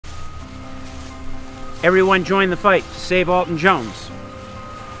Everyone join the fight to save Alton Jones.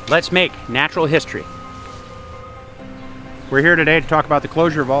 Let's make natural history. We're here today to talk about the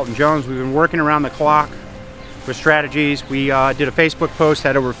closure of Alton Jones. We've been working around the clock with strategies. We did a Facebook post,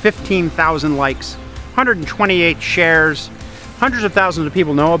 had over 15,000 likes, 128 shares, hundreds of thousands of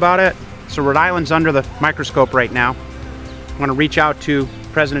people know about it. So Rhode Island's under the microscope right now. I want to reach out to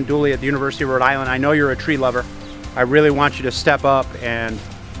President Dooley at the University of Rhode Island. I know you're a tree lover. I really want you to step up and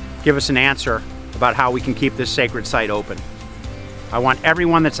give us an answer about how we can keep this sacred site open. I want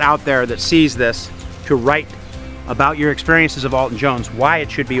everyone that's out there that sees this to write about your experiences of Alton Jones, why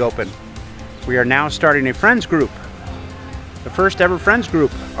it should be open. We are now starting a friends group, the first ever friends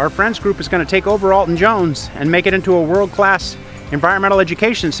group. Our friends group is going to take over Alton Jones and make it into a world-class environmental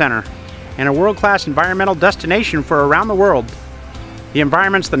education center and a world-class environmental destination for around the world. The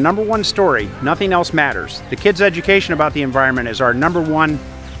environment's the #1 story. Nothing else matters. The kids' education about the environment is our #1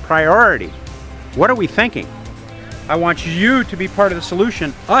 priority. What are we thinking? I want you to be part of the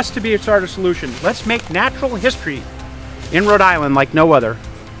solution, us to be a part of the solution. Let's make natural history in Rhode Island like no other.